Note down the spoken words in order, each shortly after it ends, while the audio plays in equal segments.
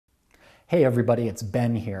Hey everybody, it's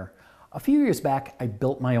Ben here. A few years back, I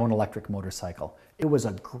built my own electric motorcycle. It was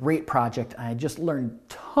a great project and I just learned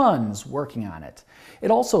tons working on it. It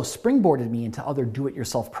also springboarded me into other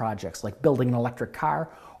do-it-yourself projects like building an electric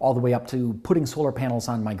car, all the way up to putting solar panels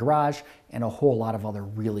on my garage and a whole lot of other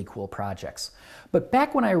really cool projects. But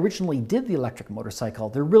back when I originally did the electric motorcycle,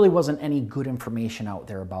 there really wasn't any good information out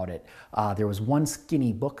there about it. There was one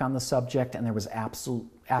skinny book on the subject and there was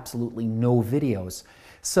absolutely no videos.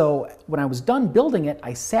 So when I was done building it,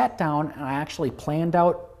 I sat down and I actually planned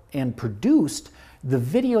out and produced the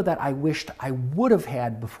video that I wished I would have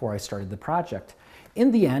had before I started the project.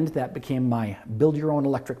 In the end, that became my Build Your Own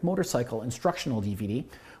Electric Motorcycle instructional DVD,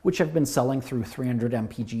 which I've been selling through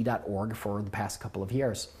 300mpg.org for the past couple of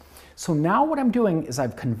years. So now what I'm doing is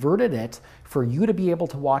I've converted it for you to be able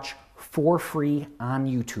to watch for free on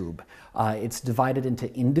YouTube. It's divided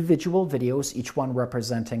into individual videos, each one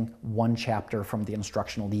representing one chapter from the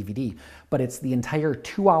instructional DVD, but it's the entire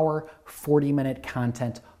 2-hour, 40-minute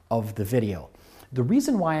content of the video. The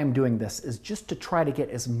reason why I'm doing this is just to try to get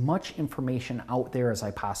as much information out there as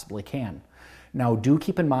I possibly can. Now, do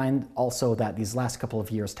keep in mind also that these last couple of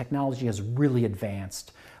years, technology has really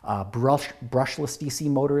advanced. Brushless DC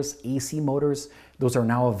motors, AC motors, those are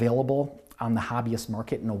now available on the hobbyist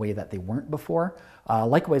market in a way that they weren't before.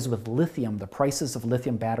 Likewise with lithium, the prices of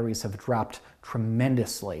lithium batteries have dropped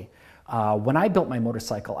tremendously. When I built my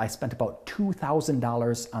motorcycle, I spent about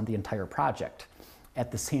 $2,000 on the entire project. At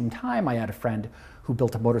the same time, I had a friend who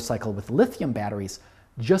built a motorcycle with lithium batteries.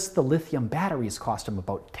 Just the lithium batteries cost him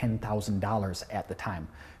about $10,000 at the time.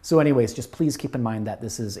 So anyways, just please keep in mind that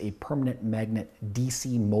this is a permanent magnet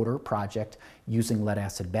DC motor project using lead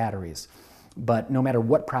acid batteries. But no matter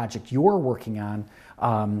what project you're working on,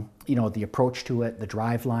 the approach to it, the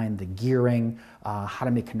driveline, the gearing, how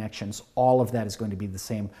to make connections, all of that is going to be the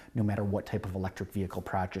same no matter what type of electric vehicle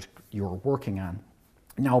project you're working on.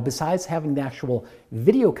 Now, besides having the actual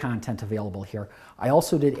video content available here, I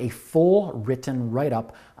also did a full written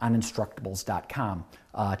write-up on Instructables.com.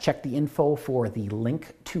 Check the info for the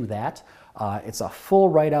link to that. It's a full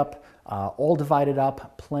write-up, all divided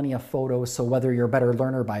up, plenty of photos, so whether you're a better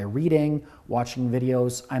learner by reading, watching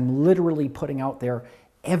videos, I'm literally putting out there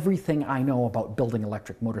everything I know about building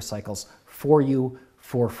electric motorcycles for you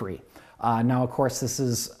for free. Now, of course, this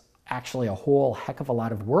is actually a whole heck of a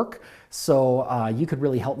lot of work, so you could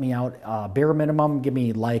really help me out. Bare minimum, give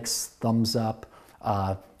me likes, thumbs up,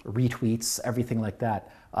 retweets, everything like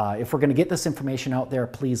that. If we're going to get this information out there,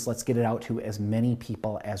 please let's get it out to as many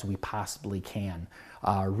people as we possibly can.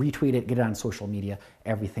 Retweet it, get it on social media,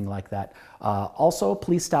 everything like that. Also,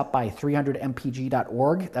 please stop by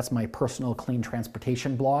 300mpg.org. That's my personal clean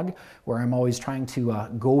transportation blog, where I'm always trying to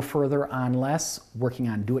go further on less, working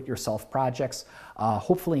on do-it-yourself projects,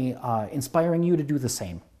 hopefully inspiring you to do the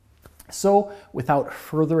same. So, without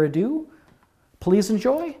further ado, please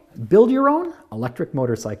enjoy Build Your Own Electric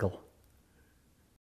Motorcycle.